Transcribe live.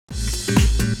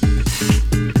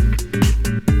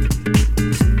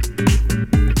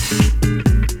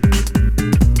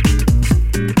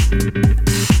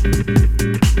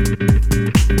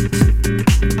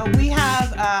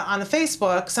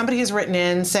Facebook, somebody has written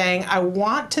in saying, I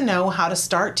want to know how to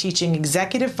start teaching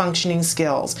executive functioning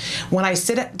skills when I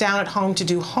sit down at home to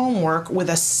do homework with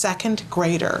a second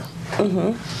grader.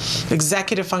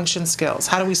 Executive function skills.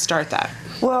 How do we start that?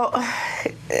 Well,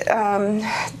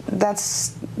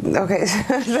 that's okay.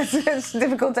 It's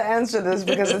difficult to answer this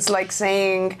because it's like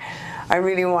saying, I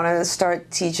really want to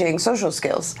start teaching social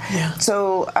skills. Yeah.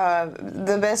 So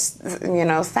the best,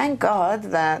 thank God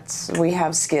that we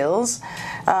have skills.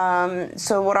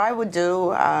 So what I would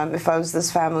do if I was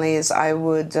this family is I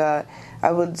would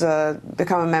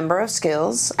become a member of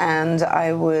Skills, and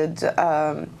I would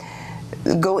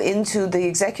go into the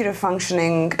executive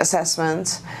functioning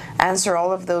assessment, answer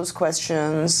all of those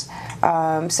questions.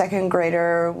 Second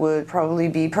grader would probably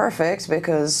be perfect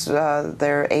because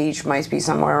their age might be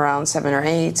somewhere around 7 or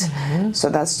 8, so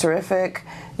that's terrific.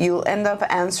 You'll end up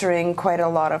answering quite a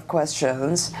lot of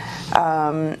questions,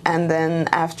 and then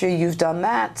after you've done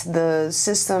that, the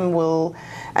system will,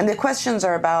 and the questions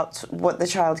are about what the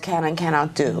child can and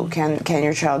cannot do. Can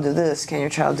your child do this? Can your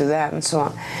child do that? And so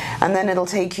on. And then it'll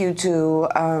take you to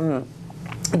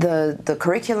the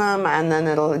curriculum, and then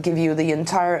it'll give you the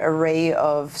entire array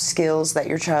of skills that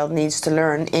your child needs to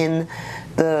learn in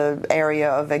the area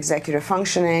of executive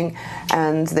functioning,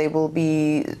 and they will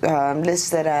be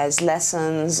listed as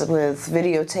lessons with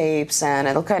videotapes, and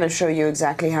it'll kind of show you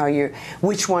exactly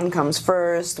which one comes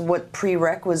first, what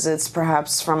prerequisites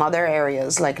perhaps from other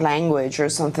areas like language or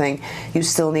something you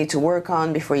still need to work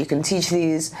on before you can teach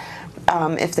these.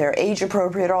 If they're age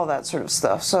appropriate, all that sort of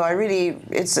stuff. So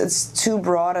it's too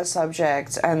broad a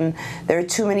subject, and there are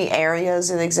too many areas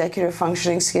in executive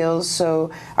functioning skills,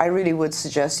 so I really would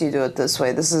suggest you do it this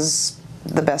way. This is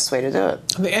the best way to do it.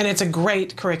 And it's a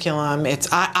great curriculum.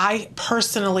 I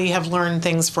personally have learned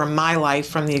things from my life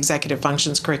from the executive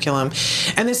functions curriculum.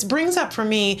 And this brings up for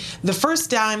me the first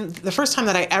time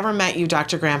that I ever met you,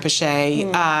 Dr.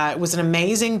 Granpeesheh, was an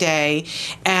amazing day,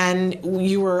 and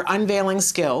you were unveiling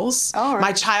skills. Oh, right.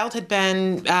 My child had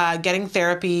been getting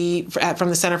therapy from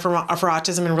the Center for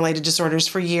Autism and Related Disorders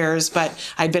for years, but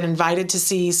I'd been invited to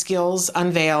see skills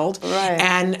unveiled. Right.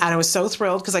 And I was so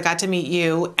thrilled because I got to meet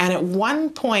you. And at one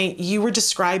point, you were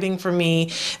describing for me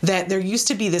that there used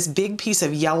to be this big piece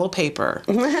of yellow paper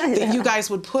that you guys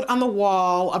would put on the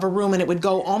wall of a room, and it would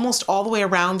go almost all the way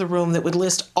around the room, that would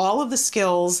list all of the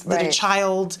skills that a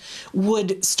child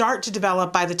would start to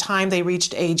develop by the time they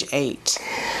reached age 8.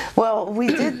 Well, we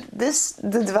did this,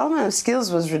 the development of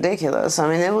skills was ridiculous. I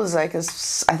mean, it was like,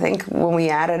 I think when we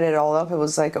added it all up, it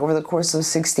was like over the course of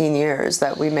 16 years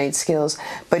that we made skills.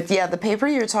 But yeah, the paper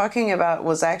you're talking about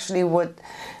was actually what,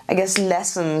 I guess,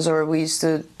 lessons, or we used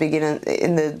to begin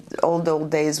in the old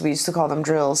days, we used to call them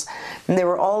drills. And they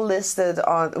were all listed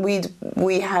on,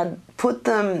 we had put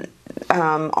them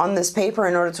on this paper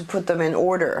in order to put them in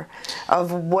order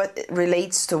of what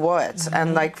relates to what.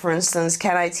 And like, for instance,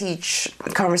 can I teach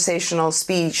conversational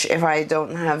speech if I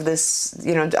don't have this,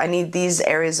 I need these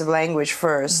areas of language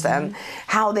first, and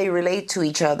how they relate to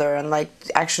each other, and like,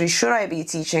 actually, should I be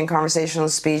teaching conversational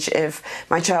speech if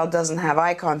my child doesn't have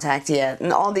eye contact yet,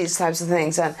 and all these types of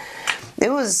things. And it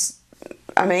was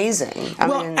amazing. I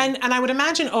mean, and I would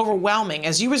imagine overwhelming.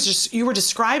 As you were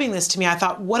describing this to me, I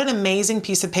thought, what an amazing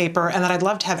piece of paper, and that I'd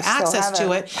love to have access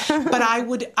to it. But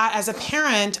as a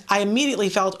parent, I immediately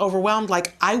felt overwhelmed,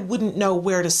 like I wouldn't know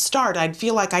where to start. I'd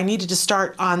feel like I needed to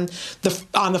start on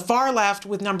the far left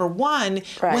with number 1,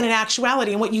 when in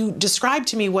actuality, and what you described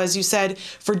to me was, you said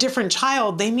for different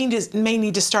child, they may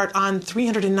need to start on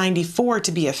 394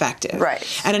 to be effective. Right.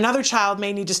 And another child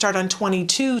may need to start on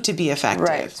 22 to be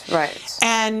effective. Right.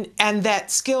 And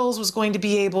that Skills was going to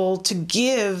be able to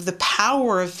give the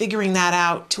power of figuring that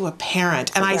out to a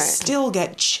parent. And I still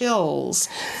get chills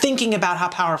thinking about how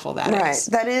powerful that is.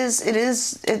 Right.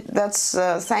 That's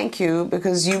thank you,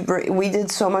 because we did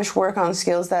so much work on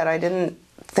Skills that I didn't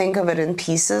think of it in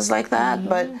pieces like that.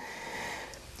 But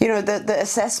the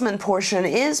assessment portion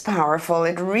is powerful.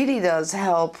 It really does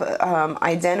help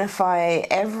identify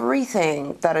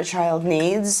everything that a child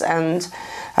needs, and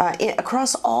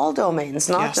across all domains,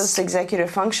 not just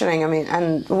executive functioning. I mean,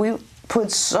 and we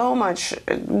put so much,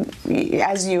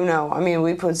 as you know, I mean,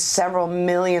 we put several $1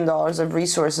 million of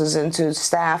resources into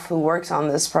staff who worked on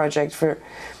this project for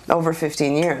over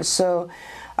 15 years. So,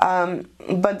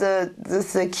 but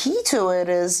the key to it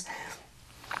is,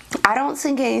 I don't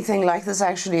think anything like this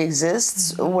actually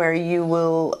exists, where you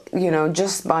will,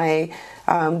 just by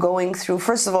going through,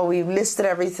 first of all, we listed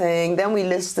everything, then we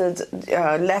listed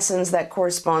lessons that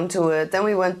correspond to it, then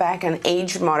we went back and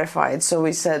age modified, so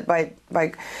we said by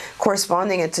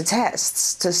corresponding it to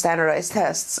tests, to standardized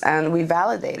tests, and we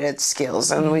validated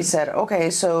skills, and we said, okay,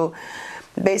 so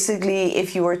basically,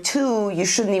 if you are 2, you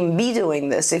shouldn't even be doing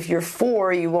this. If you're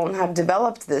 4, you won't have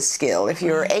developed this skill. If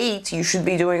you're 8, you should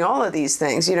be doing all of these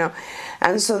things, you know.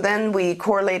 And so then we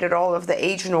correlated all of the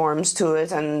age norms to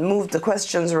it and moved the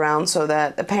questions around so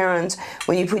that a parent,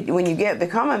 when you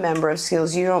become a member of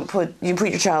skills, you put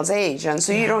your child's age, and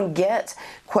so you don't get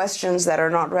questions that are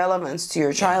not relevant to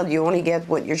your child. You only get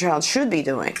what your child should be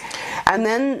doing. And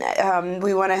then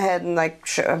we went ahead and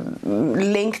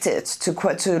linked it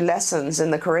to lessons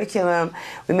in the curriculum.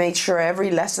 We made sure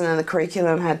every lesson in the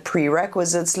curriculum had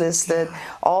prerequisites listed.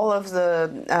 All of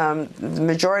the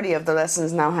majority of the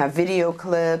lessons now have video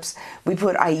clips. We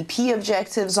put IEP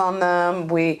objectives on them.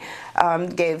 We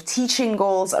gave teaching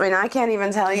goals. I mean, I can't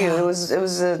even tell you. It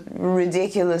was a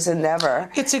ridiculous endeavor.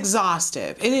 It's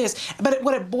exhaustive. It is. But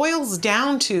what it boils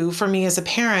down to for me as a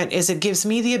parent is it gives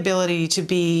me the ability to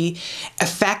be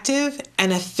effective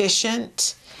and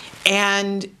efficient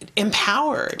and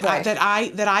empowered. Right. that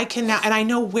I can now, and I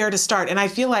know where to start. And I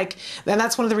feel like, and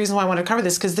that's one of the reasons why I want to cover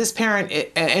this, because this parent,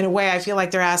 in a way, I feel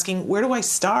like they're asking, where do I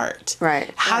start?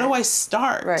 Right. How do I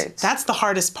start? Right. That's the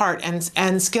hardest part, and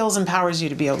skills empowers you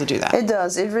to be able to do that. It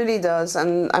does. It really does.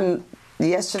 And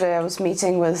yesterday I was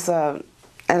meeting with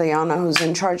Eliana, who's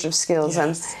in charge of skills,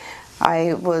 and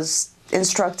I was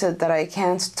instructed that I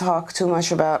can't talk too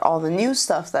much about all the new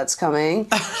stuff that's coming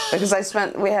because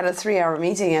we had a 3-hour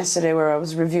meeting yesterday where I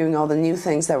was reviewing all the new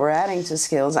things that we're adding to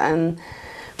skills, and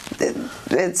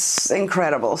it's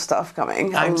incredible stuff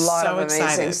coming. I'm a lot so of amazing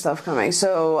excited. stuff coming.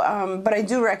 So, but I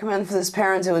do recommend for this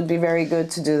parent, it would be very good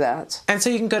to do that. And so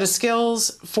you can go to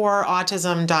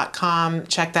skillsforautism.com,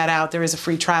 check that out. There is a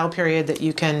free trial period that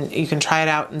you can try it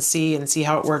out and see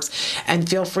how it works. And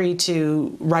feel free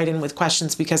to write in with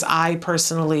questions, because I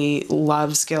personally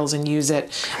love Skills and use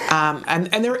it.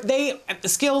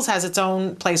 Skills has its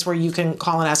own place where you can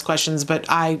call and ask questions, but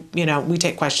we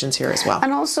take questions here as well.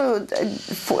 And also,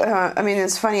 I mean,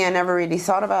 it's funny, I never really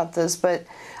thought about this, but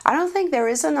I don't think there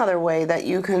is another way that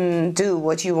you can do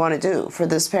what you want to do for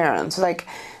this parent. Like,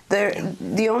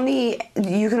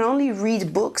 you can only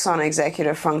read books on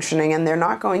executive functioning, and they're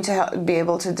not going to be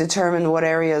able to determine what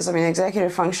areas. I mean,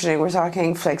 executive functioning, we're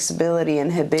talking flexibility,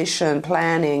 inhibition,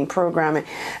 planning, programming.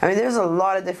 I mean, there's a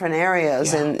lot of different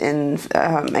areas in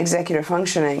executive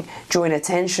functioning, joint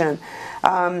attention,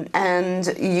 and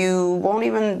you won't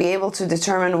even be able to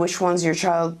determine which ones your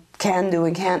child can do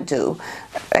and can't do,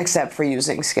 except for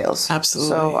using skills.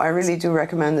 Absolutely. So I really do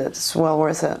recommend it. It's well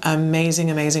worth it. Amazing,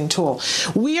 amazing tool.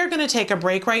 We are going to take a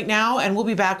break right now, and we'll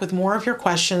be back with more of your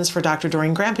questions for Dr.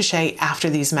 Doreen Granpeesheh after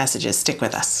these messages. Stick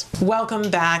with us. Welcome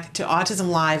back to Autism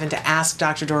Live and to Ask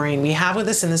Dr. Doreen. We have with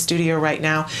us in the studio right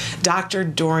now Dr.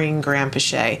 Doreen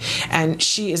Granpeesheh, and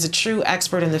she is a true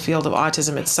expert in the field of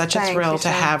autism. It's such a thrill to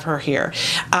have her here.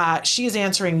 She is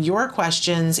answering your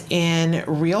questions in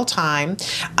real time.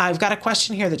 I've got a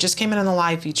question here that just came in the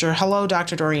live feature. Hello,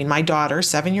 Dr. Doreen. My daughter,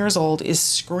 7 years old, is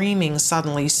screaming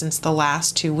suddenly since the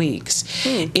last 2 weeks.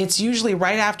 It's usually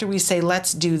right after we say,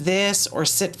 let's do this, or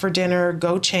sit for dinner,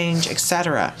 go change,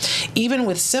 etc. Even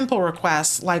with simple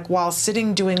requests, like while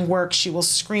sitting doing work, she will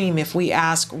scream if we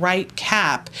ask, write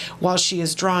cap, while she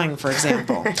is drawing, for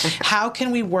example. How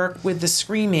can we work with the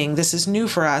screaming? This is new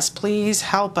for us. Please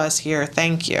help us here.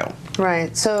 Thank you.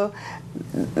 Right. So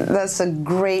that's a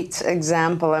great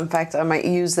example. In fact, I might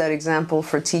use that example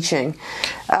for teaching.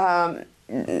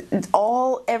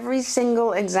 Every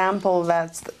single example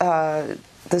that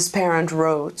this parent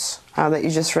wrote, that you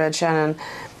just read, Shannon,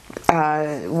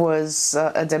 was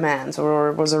a demand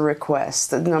or was a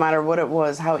request, no matter what it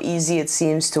was, how easy it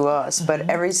seems to us. But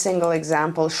every single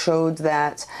example showed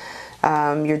that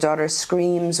your daughter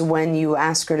screams when you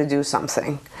ask her to do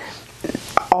something.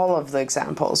 All of the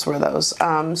examples were those.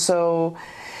 So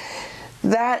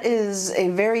that is a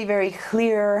very, very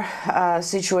clear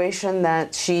situation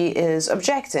that she is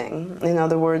objecting. In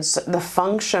other words, the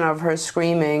function of her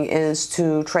screaming is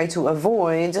to try to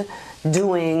avoid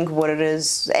doing what it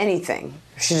is, anything.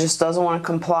 She just doesn't want to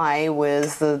comply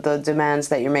with the demands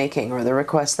that you're making or the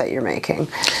requests that you're making.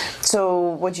 So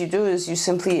what you do is you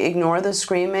simply ignore the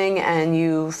screaming and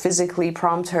you physically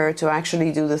prompt her to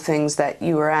actually do the things that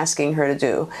you are asking her to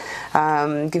do.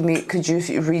 Could you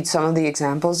read some of the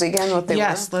examples again, what they were?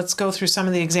 Yes, let's go through some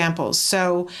of the examples.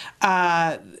 So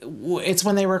it's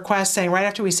when they request saying, right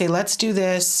after we say, let's do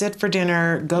this, sit for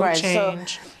dinner, go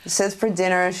change. So, sit for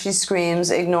dinner, she screams,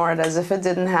 ignore it as if it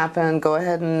didn't happen, go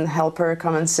ahead and help her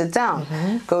come and sit down.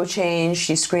 Go change,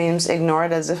 she screams, ignore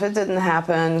it as if it didn't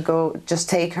happen, go just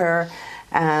take her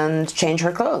and change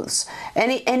her clothes.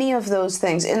 Any of those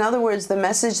things. In other words, the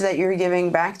message that you're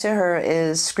giving back to her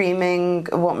is screaming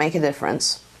won't make a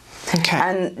difference. Okay.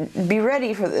 And be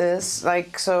ready for this.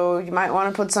 Like, so you might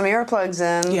want to put some earplugs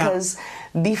in, because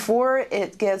before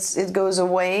it goes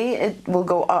away, it will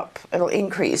go up. It'll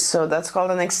increase. So that's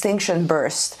called an extinction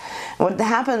burst. What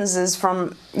happens is,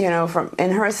 from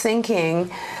in her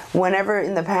thinking, whenever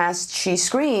in the past she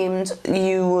screamed,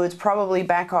 you would probably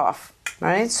back off.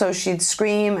 Right? So she'd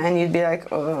scream and you'd be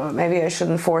like, oh, maybe I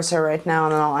shouldn't force her right now,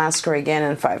 and then I'll ask her again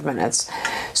in 5 minutes.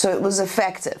 So it was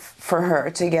effective for her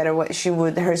to get away.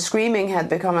 Her screaming had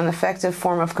become an effective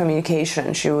form of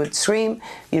communication. She would scream,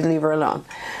 you'd leave her alone.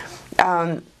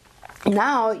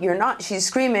 Now she's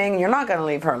screaming, you're not going to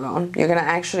leave her alone. You're going to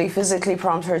actually physically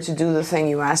prompt her to do the thing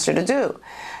you asked her to do.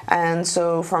 And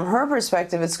so from her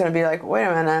perspective, it's going to be like, wait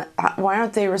a minute, why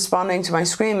aren't they responding to my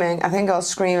screaming? I think I'll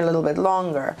scream a little bit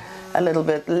longer, a little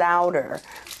bit louder,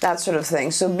 that sort of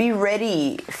thing. So be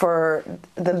ready for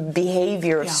the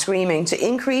behavior of screaming to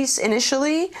increase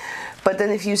initially, but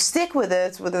then if you stick with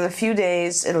it, within a few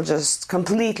days, it'll just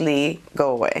completely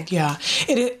go away. Yeah.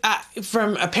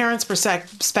 From a parent's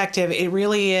perspective, it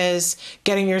really is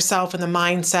getting yourself in the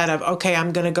mindset of, okay,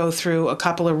 I'm going to go through a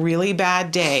couple of really bad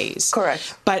days.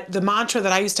 Correct. But the mantra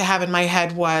that I used to have in my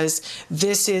head was,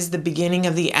 this is the beginning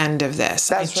of the end of this.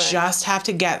 That's right. Just have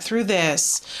to get through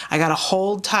this. I got to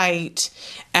hold tight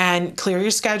and clear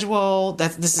your schedule.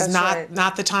 This is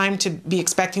not the time to be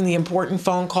expecting the important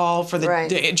phone call for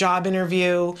the job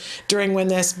interview during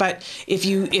this. But if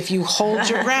you hold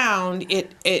your ground,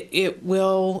 it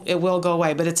will go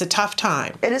away. But it's a tough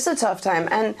time. It is a tough time,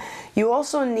 and you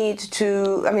also need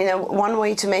to. I mean, one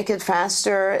way to make it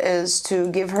faster is to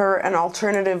give her an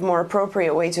alternative, more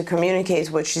appropriate way to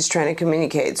communicate what she's trying to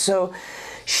communicate. So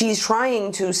she's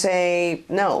trying to say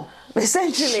no.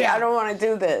 Essentially, I don't want to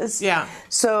do this. Yeah.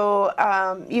 So,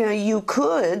 you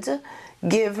could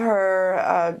give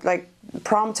her,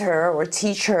 prompt her or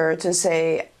teach her to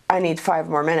say, I need 5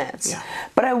 more minutes. Yeah.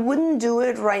 But I wouldn't do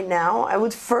it right now. I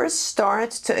would first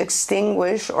start to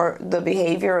extinguish the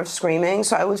behavior of screaming.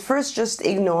 So I would first just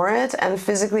ignore it and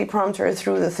physically prompt her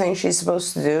through the thing she's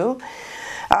supposed to do.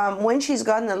 When she's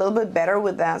gotten a little bit better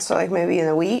with that, so like maybe in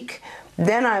a week,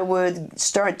 then I would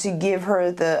start to give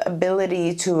her the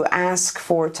ability to ask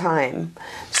for time.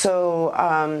 So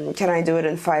can I do it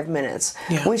in 5 minutes?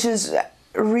 Yeah. Which is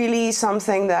really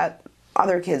something that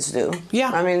other kids do.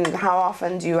 Yeah. I mean, how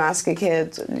often do you ask a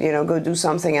kid, go do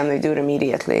something and they do it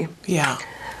immediately? Yeah.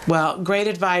 Well, great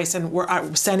advice, and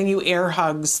we're sending you air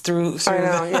hugs through I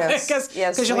know, yes.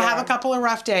 Because you'll have a couple of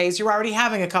rough days. You're already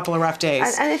having a couple of rough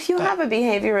days. And if you have a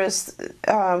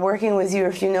behaviorist working with you,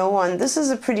 if you know one, this is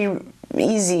a pretty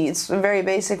easy, it's a very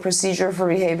basic procedure for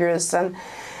behaviorists, and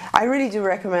I really do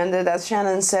recommend it. As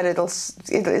Shannon said,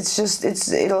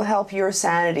 it'll help your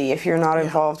sanity if you're not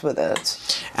involved with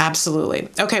it. Absolutely.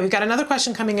 Okay, we've got another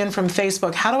question coming in from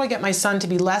Facebook. How do I get my son to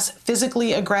be less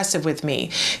physically aggressive with me?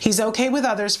 He's okay with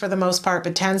others for the most part,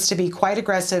 but tends to be quite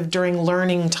aggressive during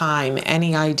learning time.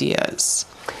 Any ideas?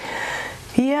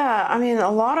 Yeah, I mean, a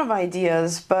lot of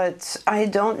ideas, but I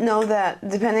don't know that,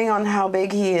 depending on how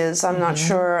big he is, I'm not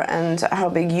sure, and how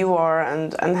big you are,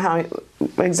 and how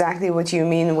exactly what you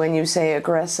mean when you say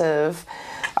aggressive.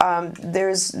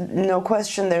 There's no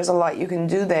question there's a lot you can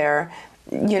do there.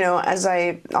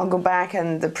 I'll go back,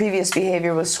 and the previous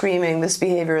behavior was screaming, this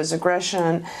behavior is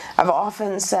aggression. I've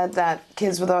often said that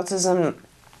kids with autism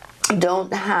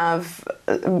don't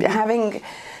having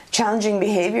challenging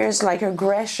behaviors like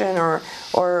aggression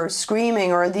or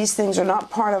screaming, or these things are not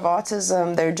part of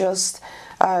autism. They're just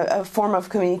a form of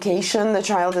communication. The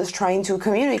child is trying to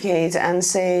communicate and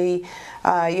say,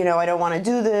 I don't want to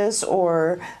do this,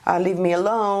 or leave me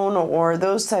alone, or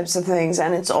those types of things.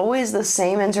 And it's always the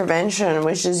same intervention,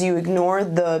 which is you ignore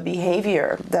the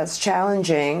behavior that's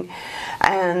challenging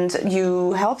and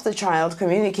you help the child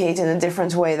communicate in a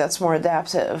different way that's more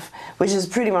adaptive, which is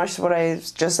pretty much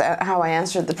how I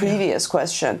answered the previous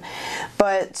question.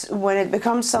 But when it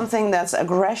becomes something that's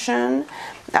aggression,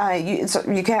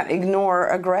 you can't ignore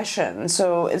aggression,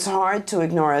 so it's hard to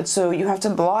ignore it, so you have to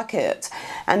block it.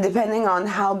 And depending on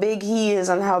how big he is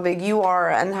and how big you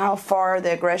are and how far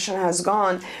the aggression has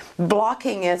gone,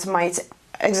 blocking it might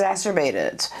exacerbate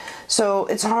it. So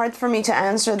it's hard for me to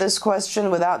answer this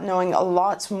question without knowing a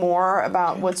lot more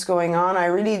about what's going on. I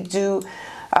really do.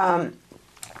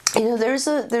 There's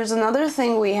another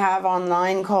thing we have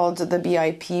online called the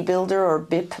BIP Builder or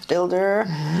BIP Builder,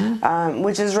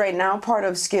 which is right now part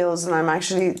of Skills, and I'm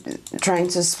actually trying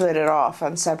to split it off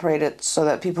and separate it so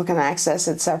that people can access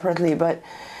it separately. But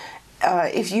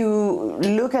if you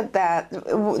look at that,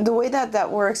 the way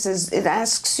that works is it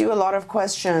asks you a lot of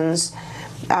questions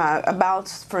about,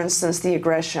 for instance, the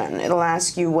aggression. It'll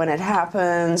ask you when it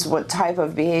happens, what type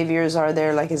of behaviors are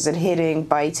there, like is it hitting,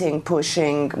 biting,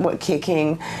 pushing, what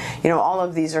kicking, all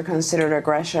of these are considered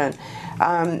aggression.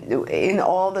 In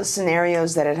all the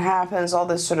scenarios that it happens, all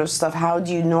this sort of stuff, how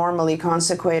do you normally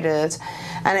consequate it?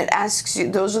 And it asks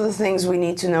you, those are the things we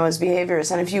need to know as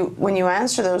behaviorists. And when you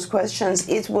answer those questions,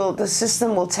 the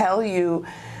system will tell you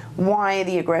why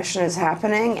the aggression is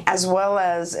happening, as well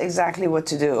as exactly what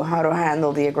to do, how to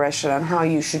handle the aggression, and how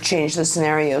you should change the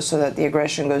scenario so that the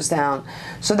aggression goes down.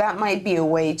 So that might be a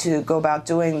way to go about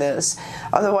doing this.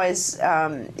 Otherwise,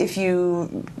 if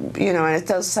and it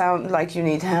does sound like you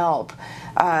need help,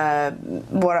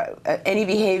 what any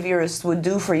behaviorist would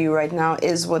do for you right now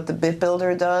is what the Bit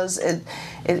Builder does.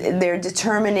 They're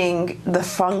determining the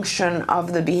function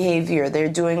of the behavior. They're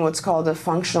doing what's called a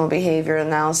functional behavior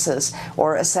analysis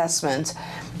or assessment,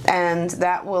 and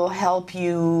that will help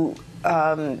you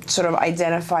sort of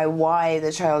identify why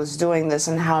the child is doing this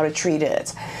and how to treat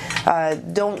it.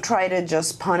 Don't try to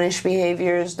just punish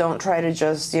behaviors. Don't try to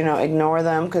just ignore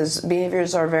them, because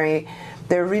behaviors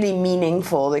they're really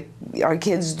meaningful. Our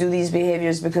kids do these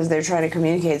behaviors because they're trying to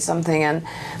communicate something, and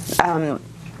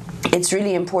it's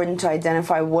really important to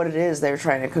identify what it is they're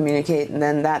trying to communicate, and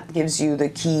then that gives you the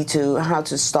key to how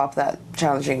to stop that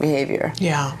challenging behavior.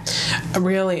 Yeah,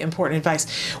 really important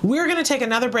advice. We're going to take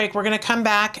another break. We're going to come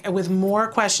back with more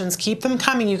questions. Keep them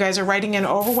coming. You guys are writing in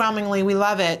overwhelmingly. We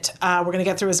love it. We're going to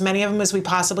get through as many of them as we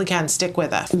possibly can. Stick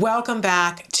with us. Welcome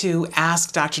back to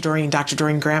Ask Dr. Doreen. Dr.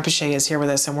 Doreen Granpeesheh is here with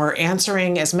us, and we're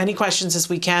answering as many questions as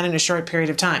we can in a short period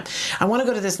of time. I want to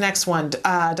go to this next one.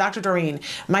 Dr. Doreen,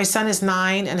 my son is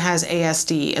 9 and has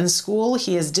ASD. In school,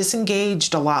 he is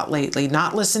disengaged a lot lately,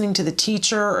 not listening to the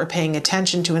teacher or paying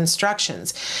attention to instructions.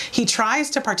 He tries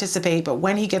to participate, but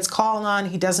when he gets called on,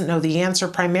 he doesn't know the answer,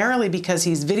 primarily because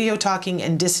he's video talking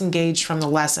and disengaged from the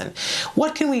lesson.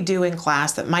 What can we do in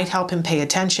class that might help him pay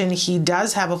attention? He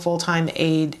does have a full-time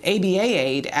ABA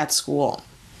aide at school.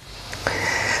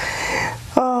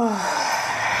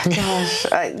 Oh, gosh,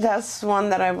 that's one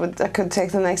that I could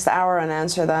take the next hour and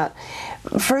answer that.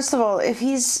 First of all, if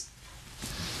he's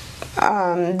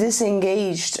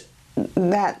disengaged,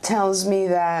 that tells me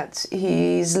that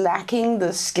he's lacking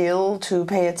the skill to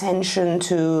pay attention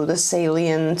to the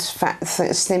salient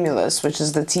stimulus, which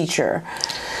is the teacher.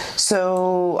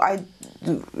 So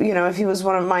if he was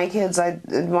one of my kids,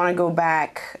 I'd want to go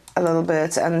back a little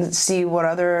bit and see what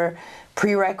other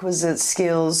prerequisite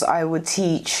skills I would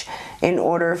teach in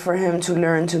order for him to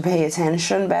learn to pay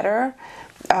attention better.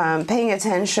 Paying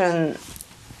attention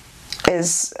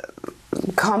is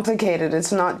complicated.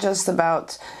 It's not just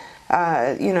about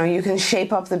you can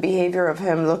shape up the behavior of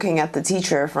him looking at the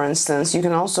teacher, for instance. You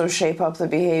can also shape up the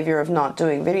behavior of not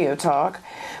doing video talk,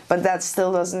 but that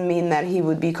still doesn't mean that he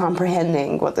would be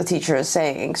comprehending what the teacher is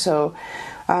saying. So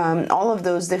all of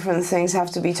those different things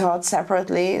have to be taught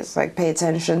separately. It's like pay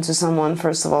attention to someone,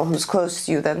 first of all, who's close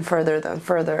to you, then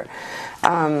further.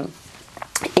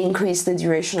 Increase the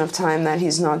duration of time that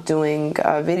he's not doing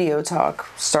video talk.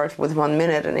 Start with 1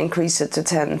 minute and increase it to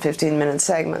 10-15 minute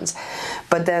segments.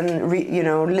 But then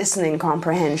listening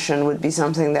comprehension would be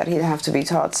something that he'd have to be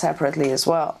taught separately as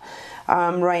well.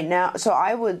 Right now, so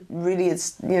I would really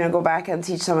go back and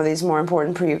teach some of these more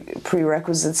important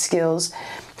prerequisite skills.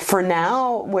 For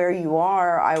now, where you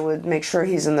are, I would make sure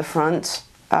he's in the front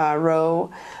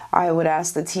row. I would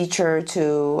ask the teacher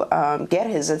to get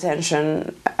his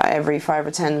attention every 5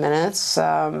 or 10 minutes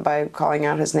by calling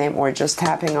out his name or just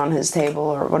tapping on his table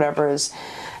or whatever is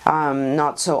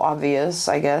not so obvious,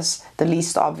 I guess, the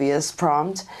least obvious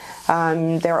prompt.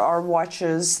 There are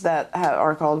watches that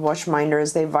are called watch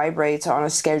minders. They vibrate on a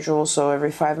schedule, so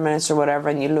every 5 minutes or whatever,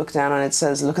 and you look down and it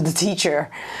says, look at the teacher.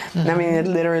 Mm-hmm. I mean, it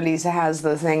literally has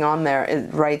the thing on there.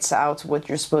 It writes out what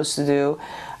you're supposed to do.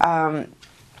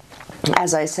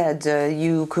 As I said,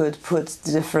 you could put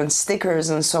different stickers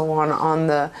and so on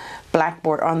the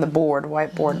blackboard, on the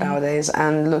whiteboard nowadays,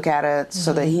 and look at it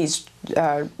so that he's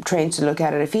trained to look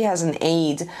at it. If he has an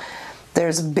aid,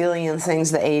 there's a billion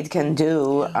things the aide can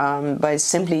do by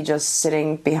simply just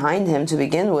sitting behind him to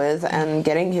begin with and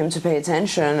getting him to pay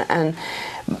attention. And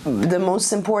the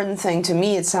most important thing to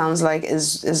me, it sounds like,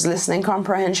 is listening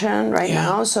comprehension right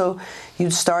now. So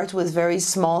you'd start with very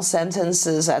small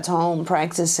sentences at home,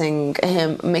 practicing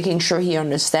him, making sure he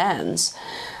understands.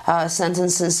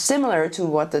 Sentences similar to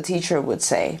what the teacher would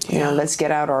say. Let's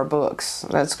get out our books.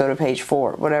 Let's go to page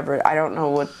 4, whatever. I don't know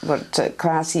what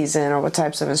class he's in or what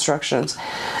types of instructions.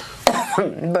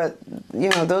 But,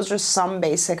 those are some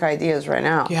basic ideas right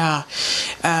now. Yeah.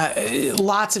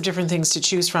 Lots of different things to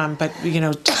choose from, but,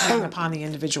 depending upon the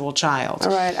individual child.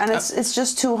 Right. And it's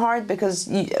just too hard because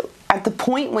at the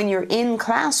point when you're in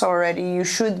class already, you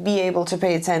should be able to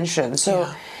pay attention.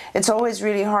 So it's always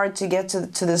really hard to get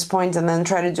to this point and then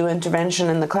try to do intervention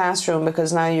in the classroom,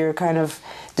 because now you're kind of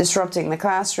disrupting the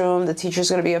classroom, the teacher's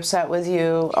going to be upset with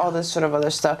you, all this sort of other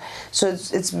stuff. So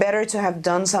it's better to have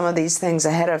done some of these things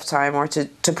ahead of time, or to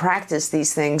practice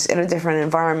these things in a different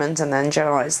environment and then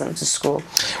generalize them to school.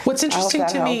 What's interesting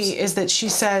to me is that she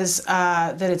says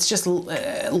that it's just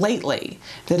lately,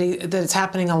 that it's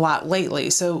happening a lot lately.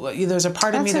 So there's a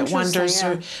part of me that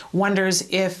wonders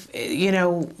if,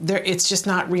 it's just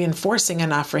not reinforcing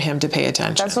enough for him to pay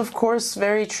attention. That's of course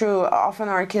very true. Often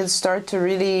our kids start to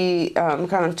really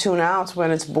kind of tune out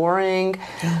when it's boring,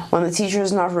 when the teacher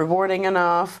is not rewarding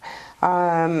enough.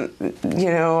 I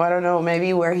don't know,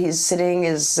 maybe where he's sitting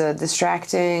is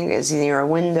distracting. Is he near a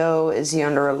window? Is he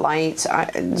under a light?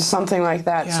 Something like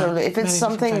that. Yeah, so if it's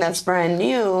something that's brand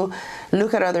new,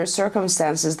 look at other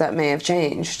circumstances that may have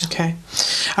changed. Okay.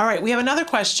 All right. We have another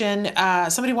question.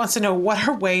 Somebody wants to know, what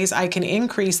are ways I can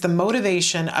increase the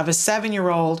motivation of a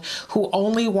 7-year-old who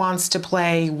only wants to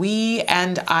play Wii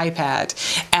and iPad?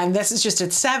 And this is just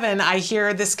at 7. I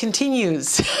hear this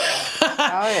continues.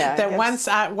 Oh yeah. That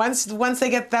once they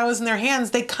get those in their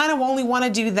hands, they kind of only want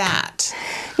to do that.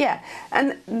 Yeah,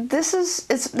 and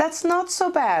that's not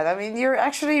so bad. I mean, you're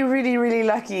actually really, really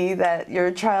lucky that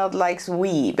your child likes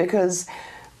Wii, because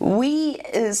Wii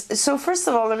is, so first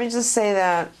of all, let me just say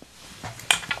that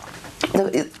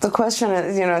the question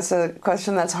is, it's a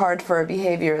question that's hard for a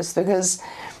behaviorist, because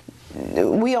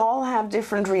we all have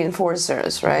different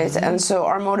reinforcers, right? Mm-hmm. And so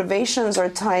our motivations are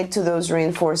tied to those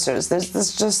reinforcers. This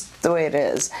is just the way it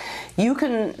is. You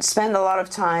can spend a lot of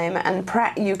time and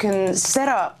you can set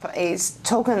up a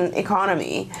token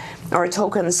economy or a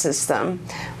token system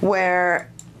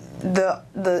where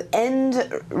the end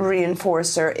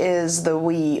reinforcer is the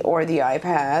Wii or the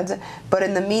iPad, but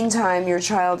in the meantime your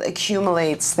child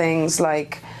accumulates things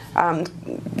like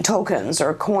tokens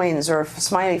or coins or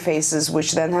smiley faces,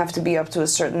 which then have to be up to a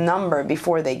certain number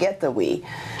before they get the Wii.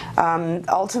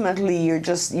 Ultimately, you're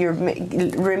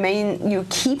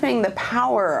keeping the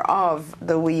power of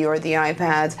the Wii or the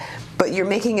iPad, but you're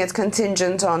making it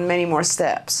contingent on many more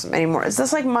steps, It's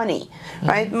just like money,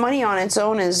 right? Mm-hmm. Money on its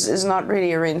own is not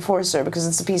really a reinforcer, because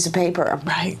it's a piece of paper.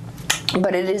 Right.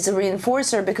 But it is a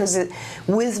reinforcer because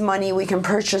with money we can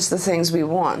purchase the things we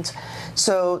want.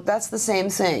 So that's the same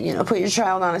thing. Put your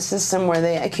child on a system where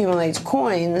they accumulate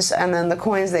coins, and then the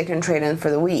coins they can trade in for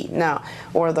the Wii now,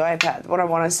 or the iPad. What I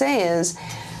want to say is,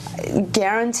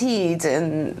 guaranteed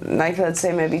in, like, let's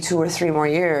say maybe 2 or 3 more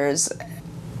years,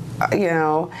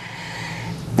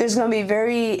 there's going to be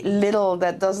very little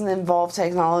that doesn't involve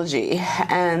technology.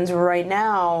 And right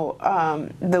now,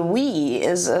 the Wii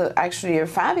is actually a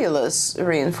fabulous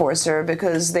reinforcer,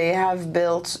 because they have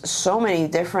built so many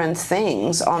different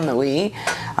things on the Wii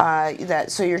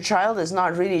so your child is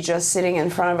not really just sitting in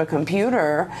front of a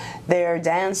computer. They're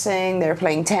dancing, they're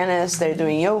playing tennis, they're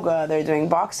doing yoga, they're doing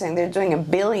boxing, they're doing a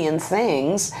billion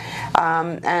things,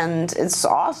 and it's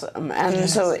awesome. And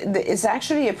so it's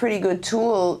actually a pretty good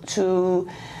tool to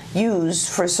use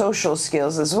for social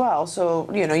skills as well. So,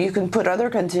 you can put other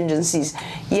contingencies.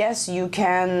 Yes, you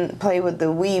can play with the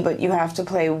Wii, but you have to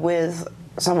play with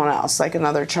someone else, like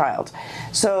another child.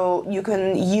 So you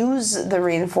can use the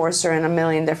reinforcer in a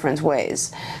million different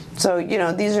ways. So,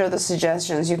 these are the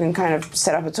suggestions. You can kind of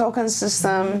set up a token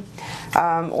system,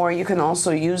 or you can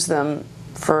also use them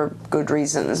for good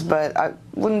reasons, but I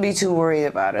wouldn't be too worried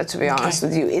about it, to be honest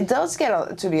with you. It does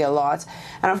get to be a lot,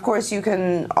 and of course you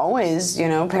can always,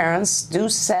 parents do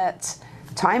set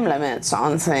time limits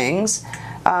on things,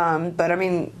 but I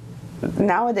mean,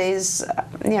 nowadays,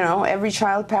 every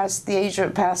child past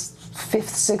 5th,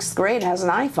 6th grade has an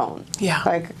iPhone. Yeah.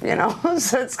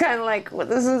 So it's kind of like,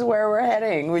 this is where we're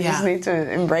heading. We just need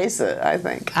to embrace it, I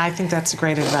think. I think that's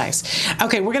great advice.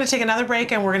 Okay, we're going to take another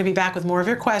break, and we're going to be back with more of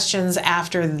your questions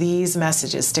after these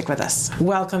messages. Stick with us.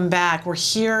 Welcome back. We're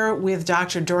here with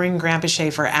Dr. Doreen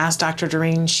Grampe-Schaefer. Ask Dr.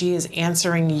 Doreen. She is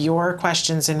answering your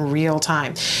questions in real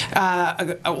time.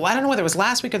 I don't know whether it was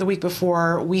last week or the week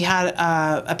before, we had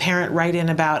a parent write in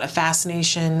about a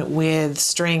fascination with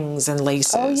strings and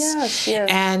laces. Oh, yes.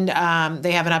 And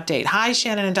they have an update. Hi,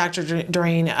 Shannon and Dr.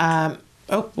 Doreen.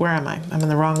 Oh, where am I? I'm in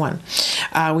the wrong one.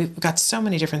 We've got so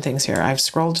many different things here. I've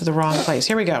scrolled to the wrong place.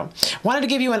 Here we go. Wanted to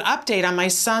give you an update on my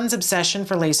son's obsession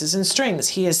for laces and strings.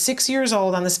 He is 6 years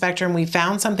old on the spectrum. We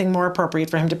found something more appropriate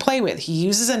for him to play with. He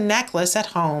uses a necklace at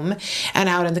home and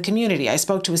out in the community. I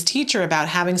spoke to his teacher about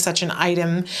having such an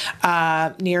item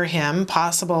near him,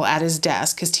 possible at his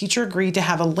desk. His teacher agreed to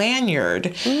have a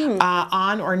lanyard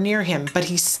on or near him, but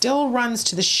he still runs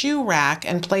to the shoe rack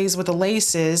and plays with the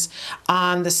laces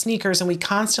on the sneakers, and we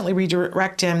constantly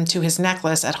redirect him to his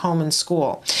necklace at home and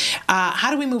school. How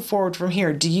do we move forward from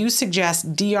here? Do you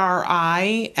suggest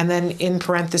DRI and then in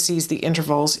parentheses the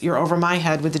intervals? You're over my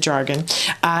head with the jargon,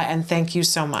 and thank you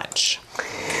so much.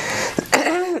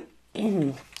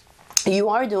 You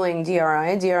are doing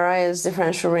DRI. DRI is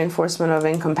differential reinforcement of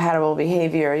incompatible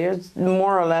behavior. You're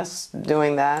more or less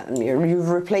doing that. You've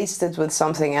replaced it with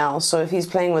something else. So if he's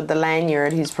playing with the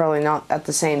lanyard, he's probably not at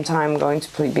the same time going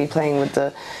to be playing with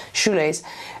the shoelace.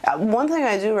 One thing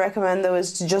I do recommend, though,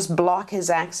 is to just block his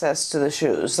access to the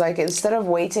shoes. Like, instead of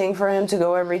waiting for him to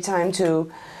go every time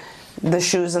to the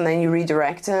shoes and then you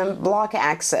redirect him, block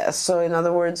access. So in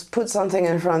other words, put something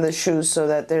in front of the shoes so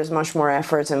that there's much more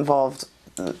effort involved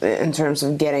in terms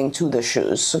of getting to the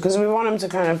shoes. Because we want him to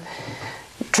kind of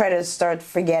try to start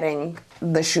forgetting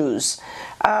the shoes.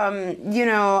 You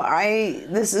know,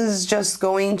 this is just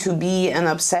going to be an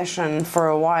obsession for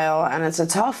a while, and it's a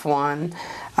tough one.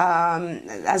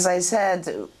 As I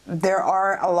said, there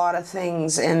are a lot of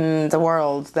things in the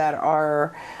world that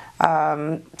are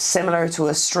similar to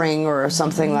a string or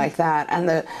something like that. And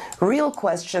the real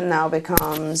question now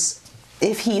becomes,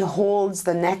 if he holds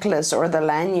the necklace or the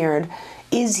lanyard,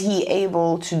 is he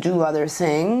able to do other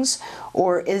things,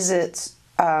 or is it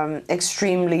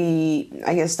extremely,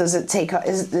 I guess,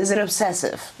 is it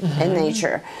obsessive in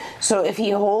nature? So if he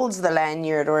holds the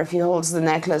lanyard or if he holds the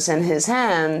necklace in his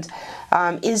hand,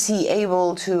 is he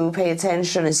able to pay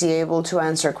attention? Is he able to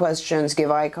answer questions,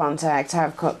 give eye contact,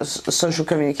 have social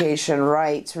communication,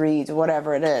 write, read,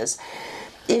 whatever it is?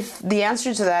 If the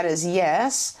answer to that is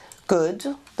yes, good,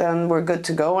 then we're good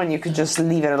to go and you could just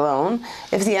leave it alone.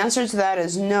 If the answer to that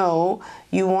is no,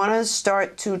 you want to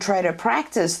start to try to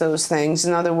practice those things.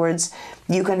 In other words,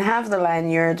 you can have the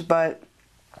lanyard, but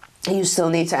you still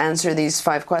need to answer these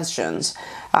 5 questions.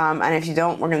 And if you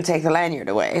don't, we're going to take the lanyard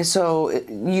away. So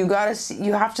you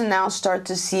have to now start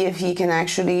to see if he can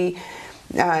actually,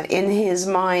 in his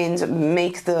mind,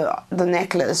 make the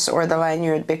necklace or the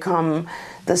lanyard become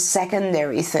the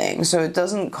secondary thing. So it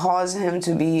doesn't cause him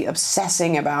to be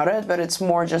obsessing about it, but it's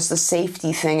more just a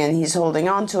safety thing, and he's holding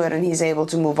on to it and he's able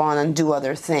to move on and do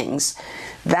other things.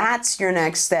 That's your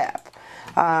next step.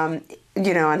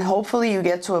 You know, and hopefully you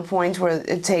get to a point where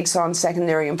it takes on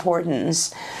secondary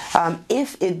importance.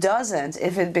 If it doesn't,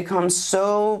 if it becomes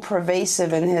so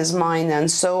pervasive in his mind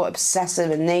and so obsessive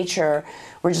in nature,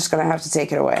 we're just going to have to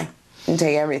take it away and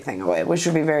take everything away, which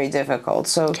would be very difficult.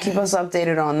 So keep us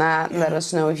updated on that. Let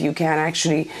us know if you can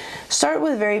actually start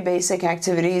with very basic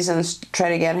activities and try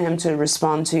to get him to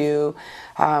respond to you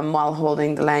while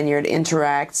holding the lanyard,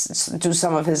 interacts, do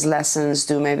some of his lessons,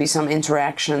 do maybe some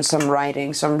interaction, some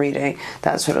writing, some reading,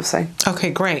 that sort of thing.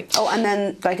 Okay, great. Oh, and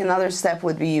then like another step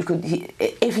would be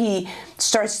if he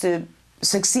starts to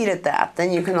succeed at that,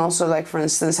 then you can also, like, for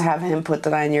instance, have him put the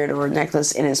lanyard or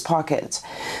necklace in his pocket.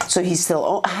 So he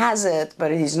still has it,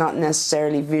 but he's not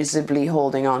necessarily visibly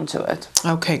holding on to it.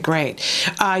 Okay, great.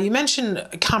 You mentioned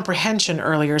comprehension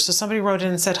earlier. So somebody wrote in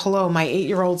and said, hello, my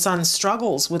 8-year-old son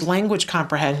struggles with language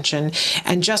comprehension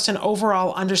and just an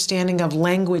overall understanding of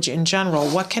language in general.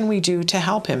 What can we do to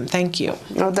help him? Thank you.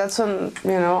 Oh, that's an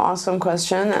awesome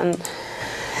question, and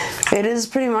it is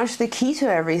pretty much the key to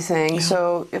everything. Yeah.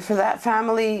 So for that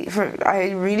family,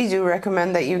 I really do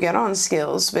recommend that you get on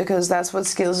Skills, because that's what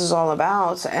Skills is all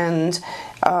about. And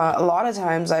a lot of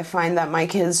times I find that my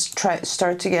kids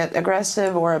start to get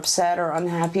aggressive or upset or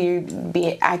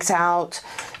unhappy, act out,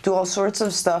 do all sorts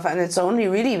of stuff, and it's only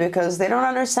really because they don't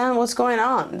understand what's going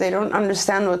on. They don't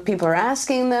understand what people are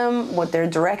asking them, what they're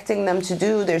directing them to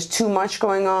do. There's too much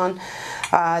going on.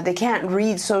 They can't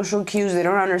read social cues. They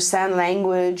don't understand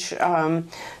language.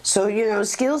 So, you know,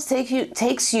 Skills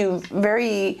takes you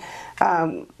very,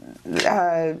 I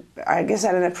guess,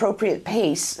 at an appropriate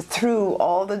pace through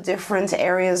all the different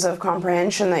areas of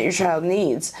comprehension that your child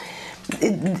needs.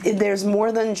 There's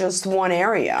more than just one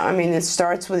area. I mean, it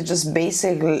starts with just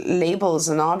basic labels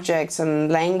and objects and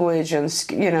language and,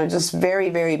 you know, just very,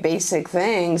 very basic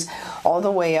things, all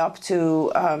the way up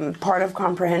to part of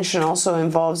comprehension also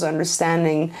involves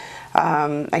understanding,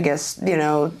 I guess, you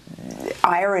know,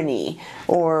 irony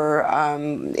or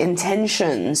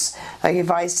intentions. Like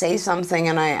if I say something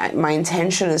and my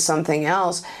intention is something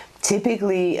else,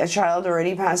 typically a child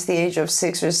already past the age of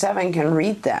 6 or 7 can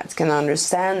read that, can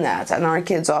understand that, and our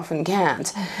kids often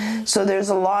can't. So there's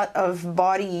a lot of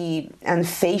body and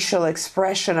facial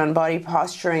expression and body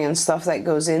posturing and stuff that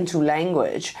goes into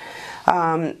language.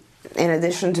 In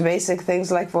addition to basic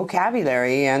things like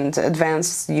vocabulary and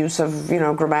advanced use of,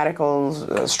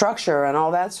 grammatical structure and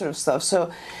all that sort of stuff.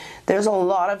 So there's a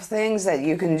lot of things that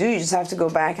you can do. You just have to go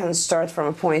back and start from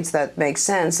a point that makes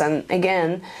sense. And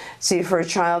again, see, for a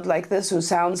child like this who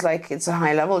sounds like it's a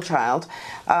high-level child,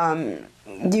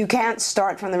 you can't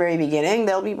start from the very beginning.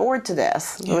 They'll be bored to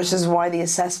death, which is why the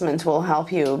assessment will help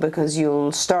you, because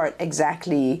you'll start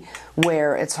exactly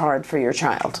where it's hard for your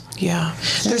child. Yeah.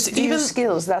 There's even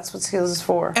skills. That's what skills is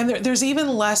for. And there's even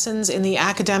lessons in the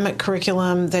academic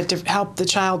curriculum that help the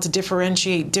child to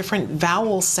differentiate different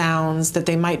vowel sounds that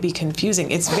they might be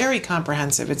confusing. It's very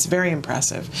comprehensive. It's very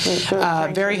impressive.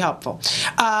 Very helpful.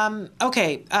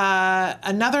 Okay.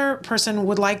 Another person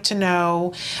would like to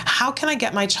know, how can I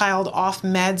get my child off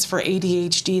meds for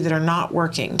ADHD that are not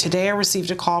working? Today I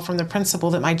received a call from the principal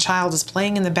that my child is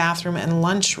playing in the bathroom and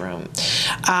lunchroom.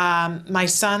 My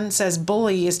son says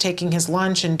bully is taking his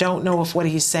lunch and don't know if what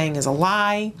he's saying is a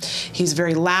lie. He's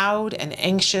very loud and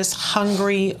anxious,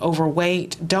 hungry,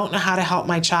 overweight, don't know how to help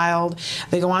my child.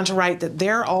 They go on to write that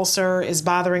their ulcer is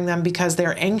bothering them because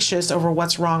they're anxious over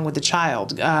what's wrong with the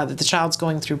child, that the child's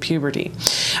going through puberty.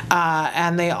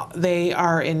 And they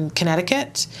are in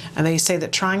Connecticut, and they say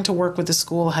that trying to work with the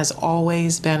school has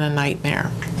always been a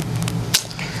nightmare.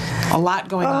 A lot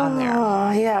going on there.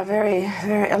 Oh, yeah, very,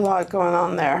 very, a lot going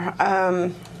on there.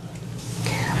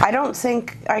 I don't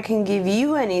think I can give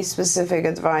you any specific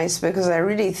advice, because I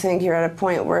really think you're at a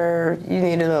point where you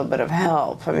need a little bit of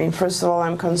help. I mean, first of all,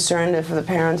 I'm concerned if the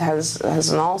parent has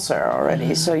an ulcer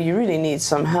already, so you really need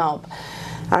some help.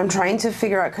 I'm trying to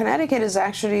figure out, Connecticut is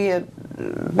actually a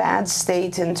bad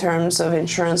state in terms of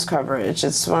insurance coverage.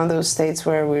 It's one of those states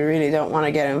where we really don't want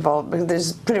to get involved,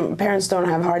 because parents don't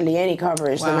have hardly any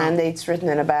coverage. Wow. The mandate's written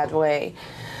in a bad way.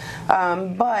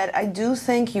 But I do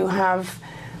think you have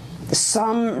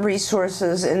some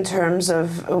resources in terms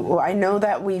of, I know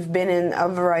that we've been in a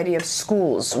variety of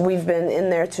schools. We've been in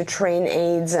there to train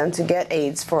aides and to get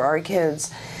aides for our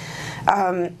kids.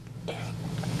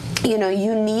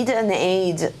 You need an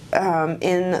aide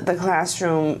in the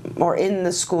classroom or in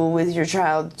the school with your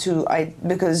child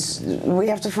because we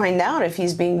have to find out if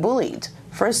he's being bullied,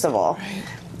 first of all. Right.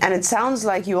 And it sounds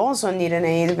like you also need an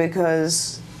aide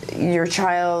because your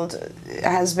child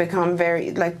has become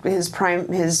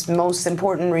his most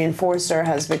important reinforcer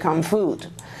has become food.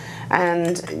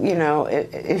 And,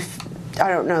 if I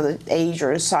don't know the age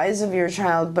or size of your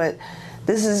child, but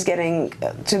this is getting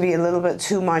to be a little bit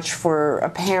too much for a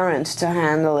parent to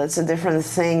handle. It's a different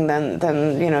thing than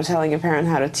telling a parent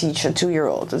how to teach a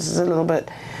 2-year-old. This is a little bit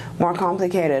more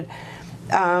complicated.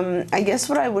 I guess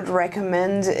what I would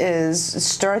recommend is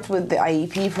start with the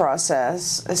IEP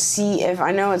process. See if,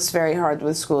 I know it's very hard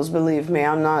with schools, believe me.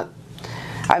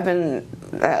 I've been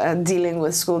dealing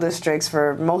with school districts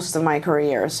for most of my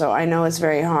career, so I know it's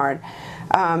very hard.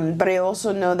 But I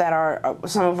also know that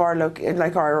some of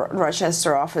our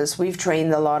Rochester office, we've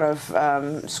trained a lot of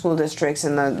school districts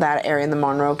in that area, in the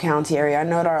Monroe County area. I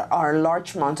know that our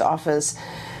Larchmont office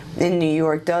in New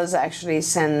York does actually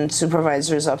send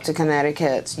supervisors up to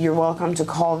Connecticut. You're welcome to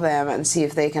call them and see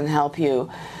if they can help you.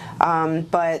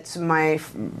 But my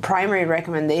primary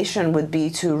recommendation would be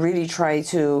to really try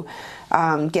to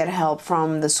get help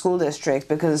from the school district,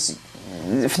 because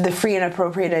the Free and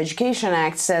Appropriate Education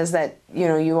Act says that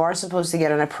you are supposed to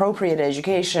get an appropriate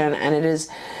education, and it is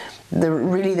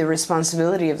really the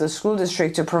responsibility of the school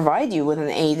district to provide you with an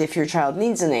aide if your child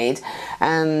needs an aide.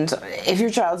 And if your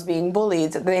child's being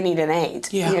bullied, they need an aide.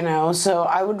 Yeah. So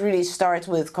I would really start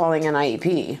with calling an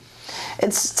IEP.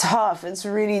 It's tough. It's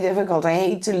really difficult. I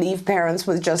hate to leave parents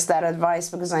with just that advice,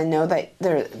 because I know that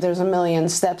there's a million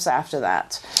steps after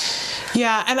that.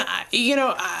 Yeah,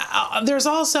 and there's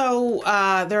also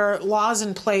there are laws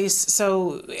in place.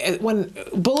 So when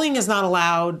bullying is not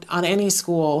allowed on any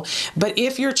school, but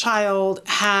if your child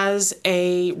has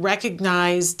a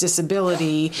recognized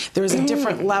disability, there's a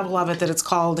different level of it that it's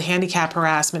called handicap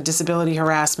harassment, disability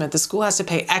harassment. The school has to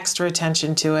pay extra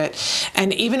attention to it,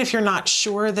 and even if you're not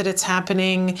sure that it's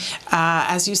happening,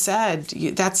 as you said,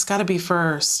 that's got to be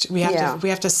first. We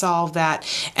have to solve that.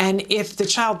 And if the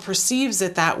child perceives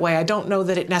it that way, I don't know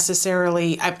that it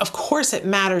necessarily, of course it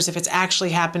matters if it's actually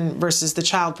happened versus the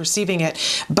child perceiving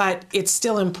it, but it's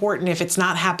still important if it's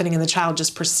not happening and the child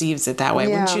just perceives it that way,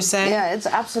 wouldn't you say? Yeah, it's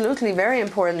absolutely very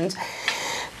important.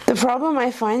 The problem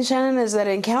I find, Shannon, is that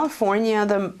in California,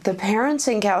 the parents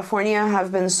in California have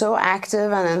been so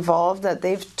active and involved that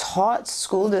they've taught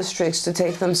school districts to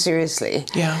take them seriously.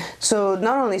 Yeah. So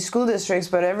not only school districts,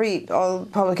 but all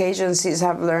public agencies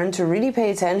have learned to really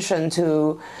pay attention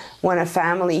to when a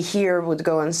family here would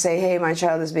go and say, hey, my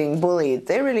child is being bullied.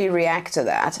 They really react to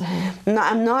that. Mm-hmm.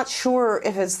 Now, I'm not sure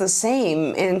if it's the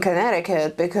same in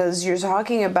Connecticut, because you're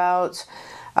talking about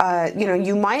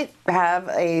you might have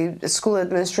a school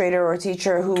administrator or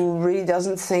teacher who really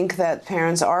doesn't think that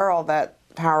parents are all that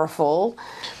powerful,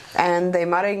 and they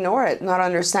might ignore it, not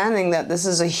understanding that this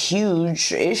is a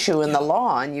huge issue in the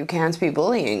law and you can't be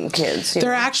bullying kids.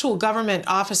 There are actual government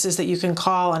offices that you can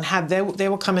call and have they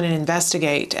will come in and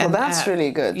investigate. And, well, that's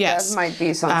really good. Yes. That might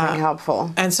be something helpful.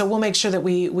 And so we'll make sure that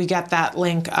we get that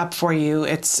link up for you.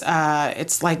 It's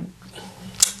like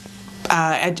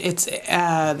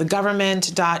the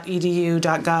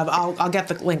government.edu.gov. I'll get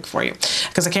the link for you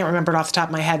because I can't remember it off the top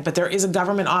of my head, but there is a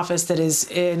government office that is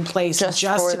in place just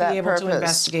to be able to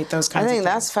investigate those kinds of things. I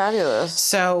think that's fabulous.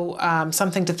 So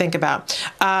something to think about.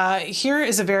 Here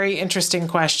is a very interesting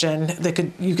question that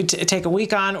you could take a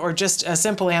week on, or just a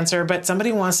simple answer, but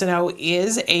somebody wants to know,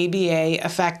 is ABA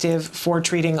effective for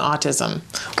treating autism?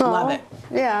 Love it.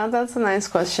 Yeah, that's a nice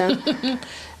question.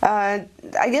 I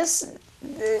guess...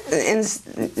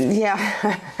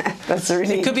 that's a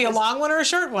really. It could be a long one or a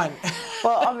short one.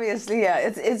 Well, obviously, yeah,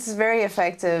 it's very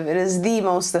effective. It is the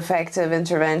most effective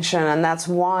intervention, and that's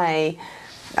why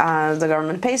the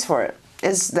government pays for it.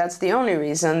 That's the only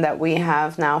reason that we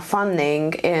have now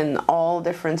funding in all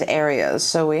different areas.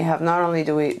 So we have, not only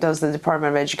does the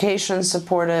Department of Education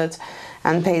support it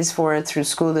and pays for it through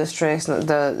school districts.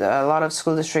 A lot of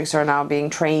school districts are now being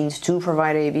trained to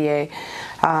provide ABA.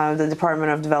 The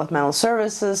Department of Developmental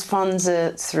Services funds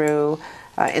it through,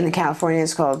 in California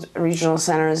it's called regional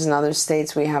centers. In other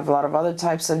states we have a lot of other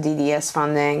types of DDS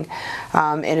funding.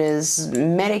 It is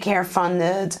Medicare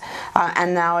funded,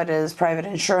 and now it is private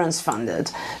insurance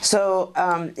funded. So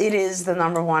it is the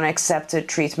 #1 accepted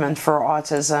treatment for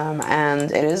autism,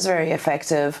 and it is very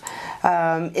effective.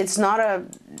 It's not a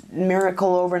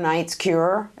miracle overnight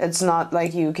cure. It's not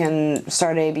like you can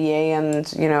start ABA and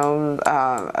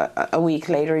a week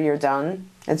later you're done.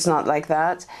 It's not like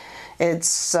that.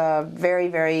 It's very,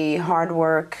 very hard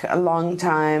work, a long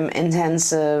time,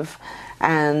 intensive,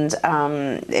 and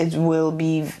it will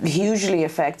be hugely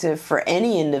effective for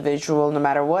any individual, no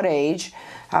matter what age,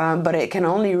 but it can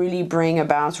only really bring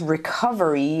about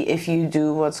recovery if you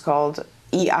do what's called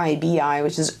EIBI,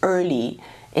 which is early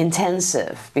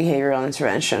intensive behavioral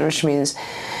intervention, which means,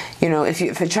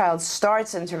 if a child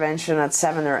starts intervention at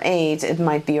 7 or 8, it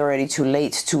might be already too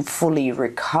late to fully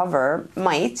recover,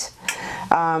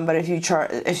 but if your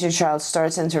child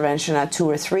starts intervention at 2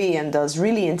 or 3 and does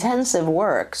really intensive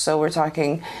work, so we're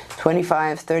talking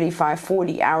 25, 35,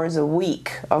 40 hours a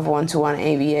week of one-to-one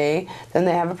ABA, then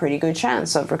they have a pretty good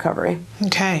chance of recovery.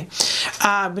 Okay.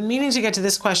 I've been meaning to get to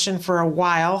this question for a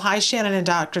while. Hi, Shannon and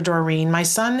Dr. Doreen. My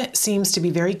son seems to be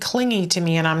very clingy to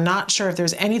me, and I'm not sure if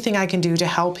there's anything I can do to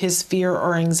help his fear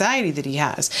or anxiety that he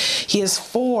has. He is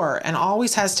 4 and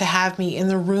always has to have me in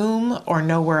the room or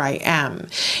know where I am.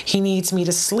 He needs me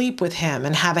to sleep with him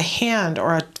and have a hand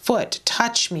or a foot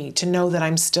touch me to know that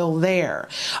I'm still there.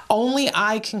 Only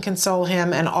I can console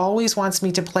him and always wants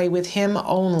me to play with him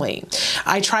only.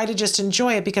 I try to just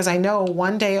enjoy it because I know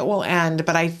one day it will end,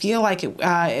 but I feel like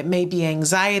it may be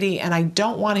anxiety, and I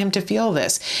don't want him to feel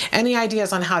this. Any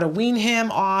ideas on how to wean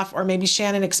him off? Or maybe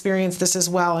Shannon experienced this as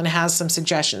well and has some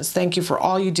suggestions. Thank you for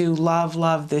all you do.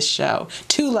 Love this show.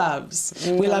 2 loves.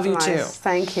 We love you too.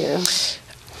 Thank you.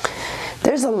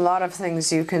 There's a lot of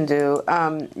things you can do.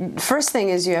 First thing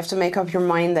is you have to make up your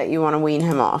mind that you want to wean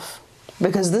him off,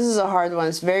 because this is a hard one.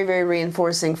 It's very, very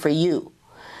reinforcing for you.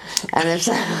 And it's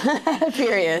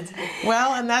period.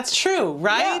 Well, and that's true,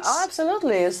 right? Yeah,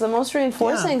 absolutely. It's the most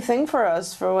reinforcing thing for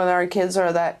us, for when our kids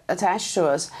are that attached to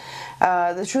us.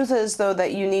 The truth is, though,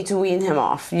 that you need to wean him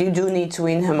off. You do need to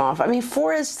wean him off. I mean,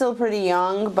 4 is still pretty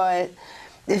young, but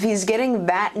if he's getting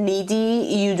that needy,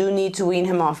 you do need to wean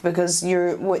him off, because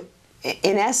in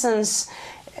essence,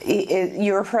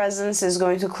 your presence is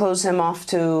going to close him off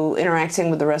to interacting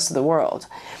with the rest of the world.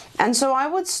 And so I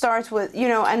would start with,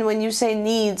 and when you say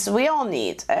needs, we all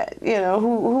need,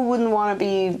 who wouldn't want to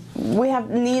be, we have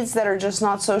needs that are just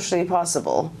not socially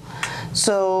possible.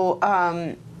 So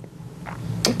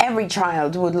every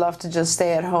child would love to just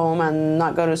stay at home and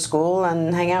not go to school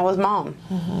and hang out with mom,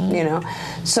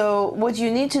 So what you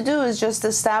need to do is just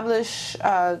establish,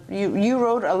 you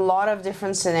wrote a lot of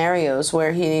different scenarios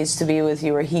where he needs to be with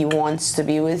you or he wants to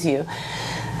be with you.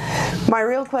 My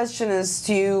real question is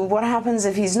to you, what happens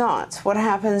if he's not? What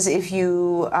happens if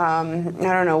you, I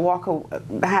don't know,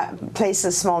 place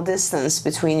a small distance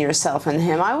between yourself and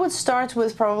him? I would start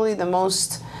with probably the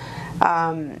most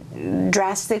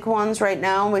drastic ones right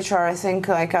now, which are, I think,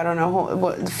 like, I don't know,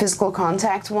 what, physical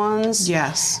contact ones.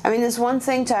 Yes. I mean, it's one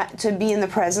thing to be in the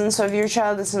presence of your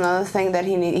child. It's another thing that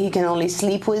he can only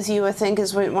sleep with you, I think,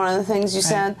 is one of the things you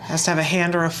said. Has to have a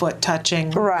hand or a foot touching.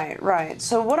 Right.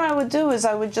 So what I would do is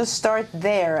I would just start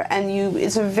there, and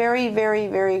it's a very, very,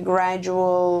 very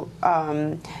gradual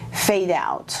fade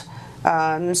out.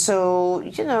 So,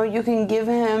 you know, you can give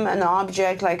him an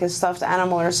object like a stuffed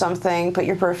animal or something, put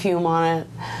your perfume on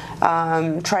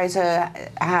it, try to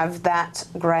have that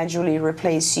gradually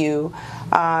replace you.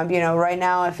 You know, right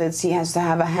now, if he has to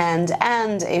have a hand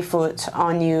and a foot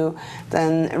on you,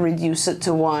 then reduce it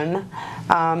to one.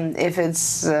 If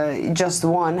it's just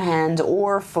one hand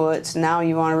or foot, now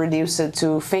you want to reduce it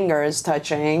to fingers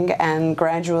touching and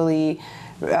gradually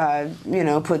you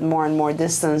know, put more and more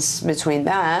distance between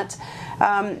that.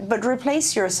 But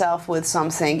replace yourself with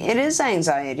something. It is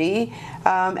anxiety.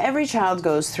 Every child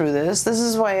goes through this. This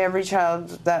is why every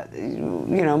child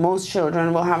most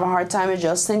children will have a hard time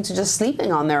adjusting to just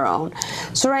sleeping on their own.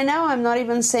 So right now I'm not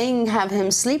even saying have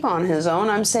him sleep on his own.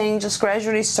 I'm saying just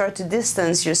gradually start to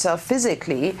distance yourself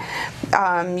physically.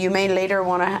 You may later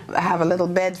want to have a little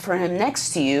bed for him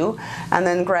next to you, and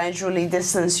then gradually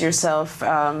distance yourself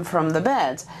from the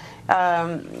bed.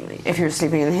 If you're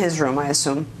sleeping in his room, I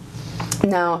assume.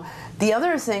 Now, the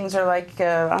other things are like,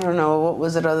 I don't know, what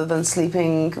was it other than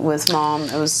sleeping with mom?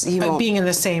 It was being in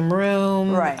the same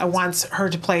room. Right. I want her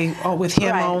to play with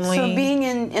him only. So being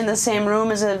in the same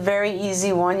room is a very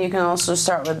easy one. You can also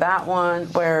start with that one,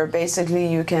 where basically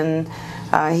you can,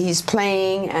 he's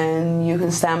playing and you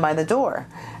can stand by the door.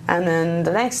 And then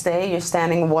the next day you're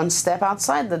standing one step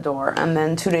outside the door, and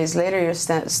then 2 days later you're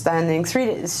standing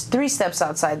three steps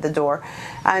outside the door,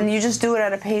 and you just do it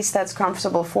at a pace that's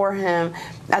comfortable for him.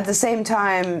 At the same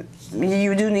time,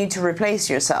 you do need to replace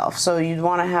yourself, so you'd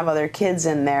want to have other kids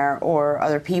in there or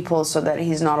other people so that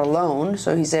he's not alone,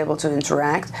 so he's able to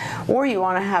interact, or you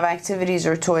want to have activities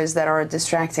or toys that are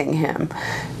distracting him,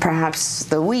 perhaps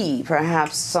the Wii,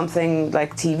 perhaps something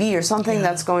like TV or something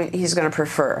he's going to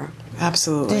prefer.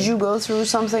 Absolutely. Did you go through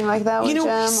something like that with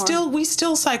Jem? We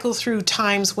still cycle through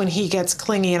times when he gets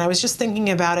clingy, and I was just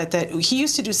thinking about it, that he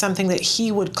used to do something that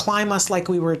he would climb us like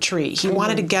we were a tree. He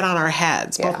wanted to get on our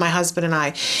heads, both my husband and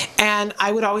I. And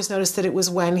I would always notice that it was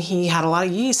when he had a lot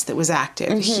of yeast that was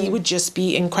active. He would just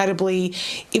be incredibly,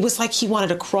 it was like he wanted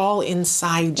to crawl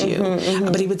inside you,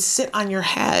 but he would sit on your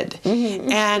head.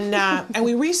 And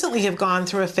we recently have gone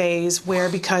through a phase where,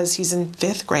 because he's in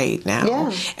 5th grade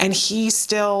now, and he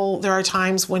still, there are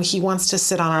times when he wants to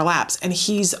sit on our laps, and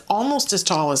he's almost as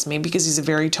tall as me because he's a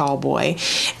very tall boy.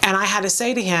 And I had to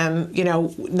say to him, you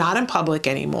know, not in public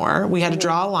anymore. We had to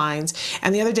draw lines.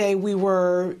 And the other day we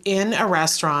were in a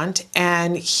restaurant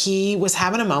and he was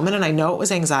having a moment, and I know it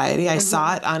was anxiety. I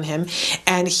saw it on him.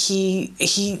 And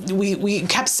we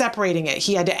kept separating it.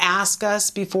 He had to ask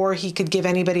us before he could give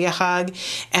anybody a hug.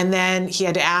 And then he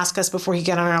had to ask us before he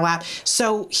got on our lap.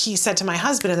 So he said to my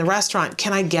husband in the restaurant,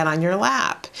 "Can I get on your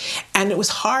lap?" And it was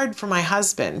hard for my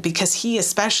husband because he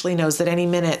especially knows that any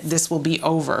minute this will be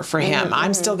over for him.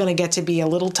 I'm still going to get to be a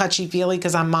little touchy-feely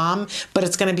because I'm mom, but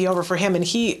it's going to be over for him. And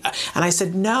I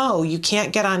said, "No, you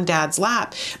can't get on Dad's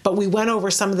lap." But we went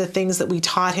over some of the things that we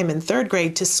taught him in 3rd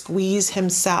grade to squeeze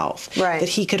himself, that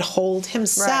he could hold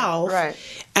himself,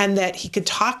 and that he could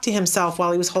talk to himself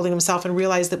while he was holding himself, and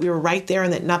realize that we were right there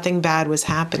and that nothing bad was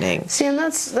happening. See, and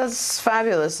that's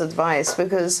fabulous advice,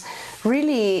 because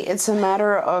really it's a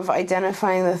matter of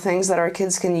identifying the things that our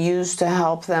kids can use to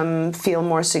help them feel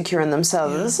more secure in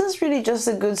themselves. This is really just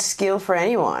a good skill for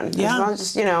anyone. It's not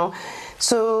just, you know.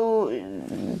 So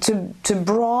to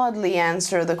broadly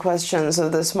answer the questions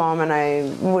of this mom, and I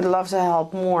would love to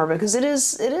help more, because it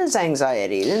is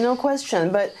anxiety, there's no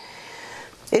question, but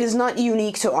it is not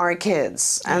unique to our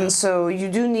kids. And so you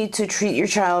do need to treat your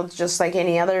child just like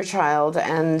any other child.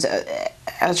 And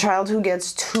a child who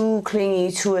gets too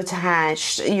clingy, too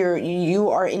attached, you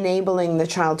are enabling the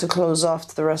child to close off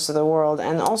to the rest of the world,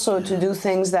 and also to do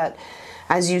things that,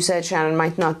 as you said, Shannon,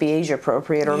 might not be age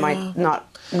appropriate or might not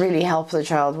really help the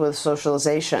child with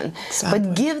socialization.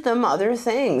 But give them other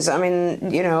things. I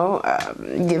mean, you know,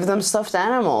 give them stuffed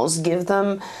animals, give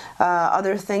them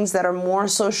other things that are more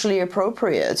socially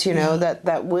appropriate, you know,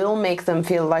 that will make them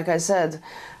feel, like I said,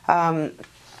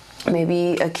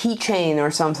 maybe a keychain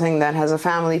or something that has a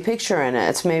family picture in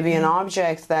it. Maybe an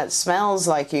object that smells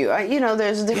like you.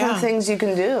 There's different things you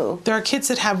can do. There are kids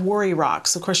that have worry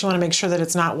rocks. Of course, you want to make sure that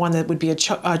it's not one that would be a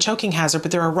choking hazard,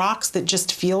 but there are rocks that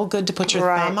just feel good to put your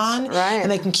thumb on,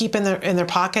 and they can keep in their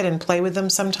pocket and play with them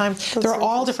sometimes. There are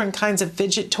all different kinds of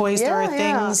fidget toys. There are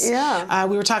things.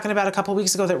 We were talking about a couple of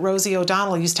weeks ago that Rosie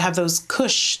O'Donnell used to have those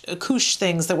koosh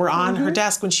things that were on her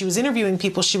desk. When she was interviewing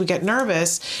people, she would get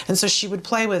nervous, and so she would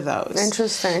play with those.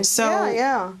 Interesting. So,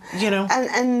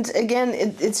 And again,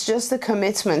 it's just the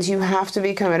commitment. You have to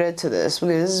be committed to this,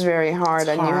 because this is very hard,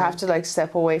 and you have to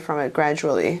step away from it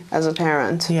gradually as a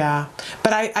parent. Yeah.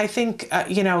 But I think,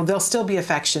 they'll still be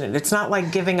affectionate. It's not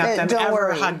like giving up them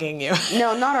ever hugging you.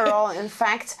 No, not at all. In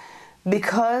fact,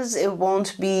 because it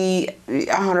won't be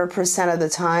 100% of the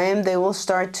time, they will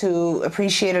start to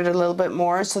appreciate it a little bit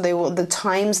more. So the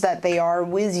times that they are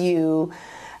with you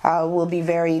will be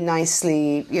very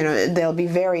nicely, they'll be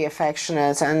very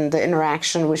affectionate, and the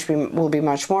interaction will be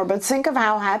much more. But think of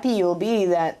how happy you'll be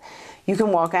that you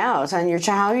can walk out, and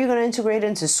how are you going to integrate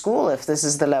into school if this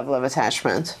is the level of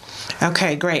attachment?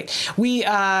 Okay, great.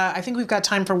 I think we've got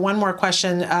time for one more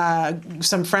question.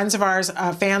 Some friends of ours,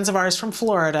 fans of ours from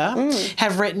Florida,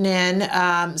 have written in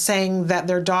saying that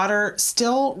their daughter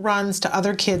still runs to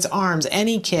other kids' arms,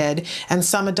 any kid, and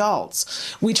some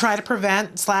adults. We try to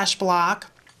prevent/block,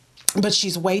 but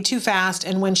she's way too fast,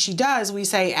 and when she does, we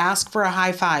say, ask for a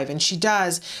high five, and she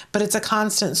does, but it's a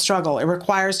constant struggle. It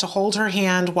requires to hold her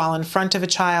hand while in front of a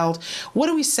child. What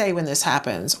do we say when this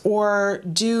happens? Or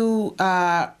do,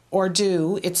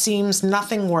 it seems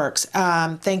nothing works.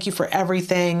 Thank you for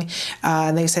everything.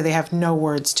 And they say they have no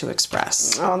words to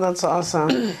express. Oh, that's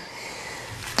awesome.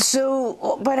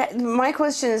 So, but my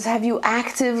question is, have you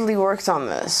actively worked on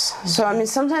this? So, I mean,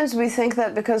 sometimes we think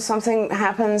that because something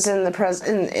happens in the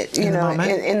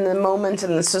moment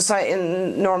in the society,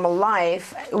 in normal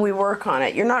life, we work on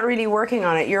it. You're not really working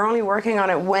on it. You're only working on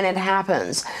it when it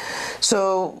happens.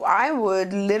 So, I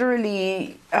would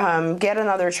literally get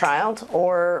another child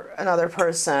or another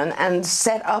person and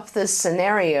set up this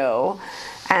scenario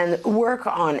and work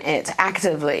on it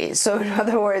actively. So in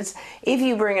other words, if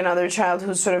you bring another child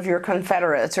who's sort of your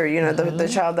confederate, or the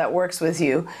child that works with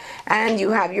you, and you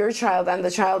have your child, and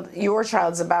your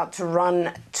child's about to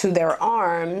run to their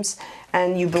arms,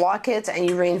 and you block it and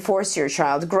you reinforce your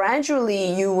child,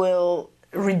 gradually you will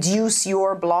reduce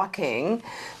your blocking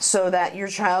so that your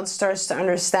child starts to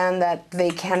understand that they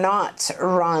cannot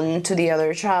run to the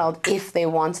other child if they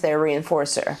want their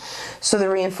reinforcer. So the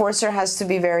reinforcer has to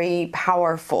be very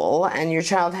powerful, and your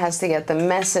child has to get the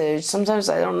message. Sometimes,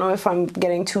 I don't know if I'm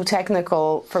getting too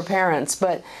technical for parents,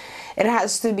 but it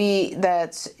has to be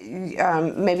that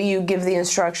maybe you give the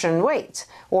instruction, wait,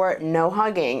 or no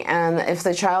hugging. And if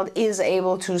the child is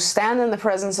able to stand in the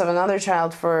presence of another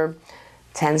child for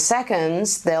 10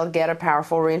 seconds, they'll get a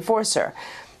powerful reinforcer.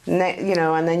 And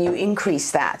then you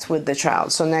increase that with the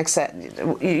child. So next set,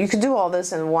 you could do all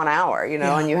this in 1 hour,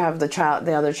 and you have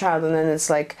the other child, and then it's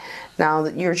like, now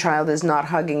that your child is not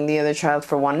hugging the other child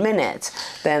for 1 minute,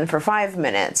 then for 5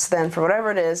 minutes, then for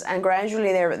whatever it is, and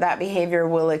gradually that behavior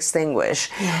will extinguish.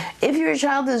 If your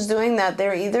child is doing that,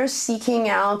 they're either seeking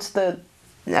out the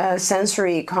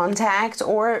sensory contact,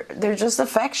 or they're just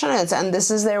affectionate, and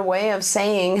this is their way of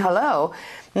saying hello.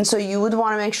 And so you would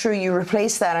want to make sure you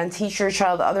replace that and teach your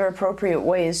child other appropriate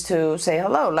ways to say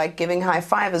hello, like giving high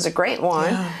five is a great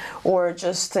one, or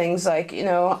just things like,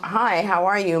 hi, how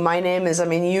are you? My name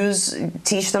is,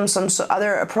 teach them some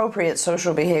other appropriate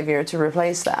social behavior to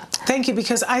replace that. Thank you,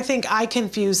 because I think I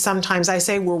confuse sometimes. I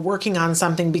say we're working on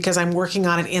something because I'm working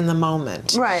on it in the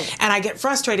moment. Right. And I get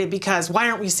frustrated because why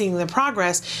aren't we seeing the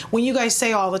progress? When you guys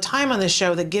say all the time on the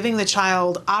show that giving the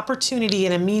child opportunity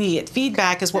and immediate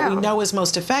feedback is what we know is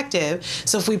most effective.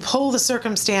 So if we pull the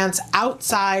circumstance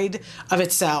outside of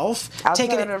itself,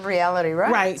 outside of reality,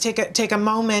 right? Right. Take a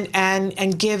moment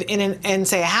and give and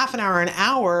say a half an hour, an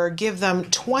hour, give them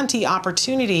 20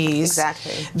 opportunities.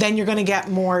 Exactly. Then you're going to get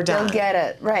more done. They'll get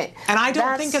it, right? And I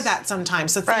don't think of that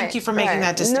sometimes. So thank you for making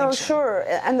that distinction. No, sure,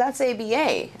 and that's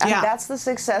ABA. And that's the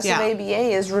success of ABA,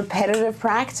 is repetitive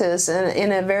practice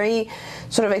in a very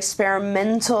sort of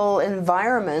experimental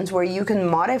environment where you can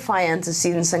modify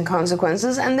antecedents and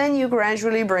consequences, and then you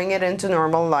gradually bring it into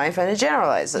normal life and it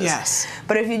generalizes. Yes.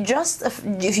 But if you're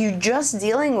just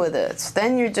dealing with it,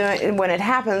 then you're doing, when it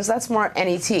happens, that's more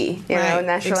NET,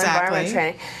 Natural Environment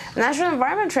Training. Natural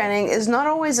environment training is not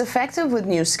always effective with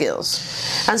new skills,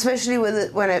 and especially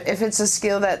if it's a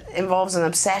skill that involves an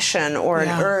obsession or an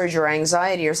urge or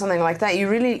anxiety or something like that.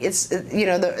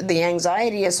 The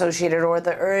anxiety associated or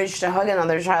the urge to hug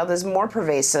another child is more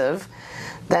pervasive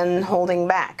than holding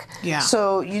back. Yeah.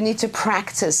 So you need to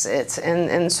practice it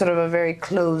in sort of a very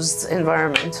closed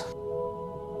environment.